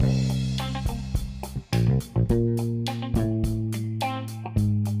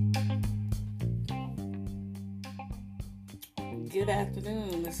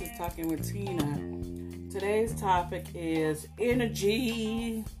afternoon. This is Talking with Tina. Today's topic is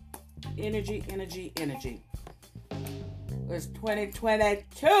energy. Energy. It's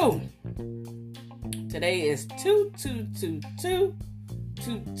 2022. Today is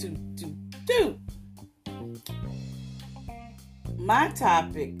 2222. My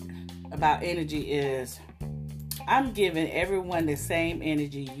topic about energy is I'm giving everyone the same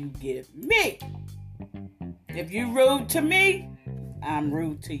energy you give me. If you rude to me, I'm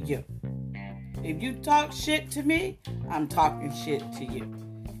rude to you. If you talk shit to me, I'm talking shit to you.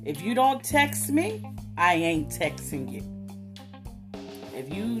 If you don't text me, I ain't texting you.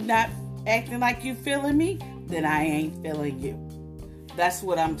 If you not acting like you feeling me, then I ain't feeling you. That's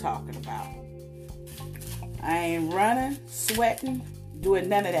what I'm talking about. I ain't running, sweating, doing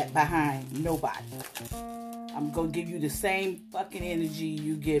none of that behind nobody. I'm going to give you the same fucking energy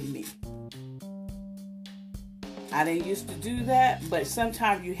you give me. I didn't used to do that, but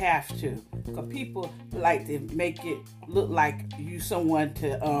sometimes you have to. Because people like to make it look like you someone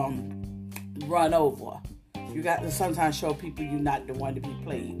to run over. You got to sometimes show people you're not the one to be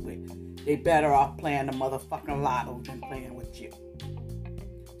played with. They better off playing the motherfucking lotto than playing with you.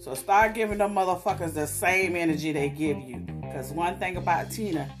 So start giving them motherfuckers the same energy they give you. Because one thing about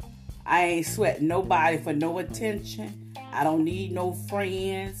Tina, I ain't sweating nobody for no attention. I don't need no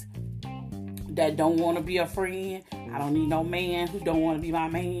friends that don't want to be a friend. I don't need no man who don't want to be my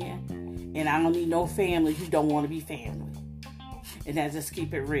man. And I don't need no family who don't want to be family. And I just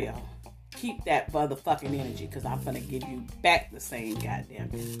keep it real. Keep that motherfucking energy because I'm going to give you back the same goddamn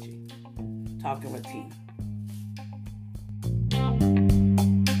energy. Talking with Tina.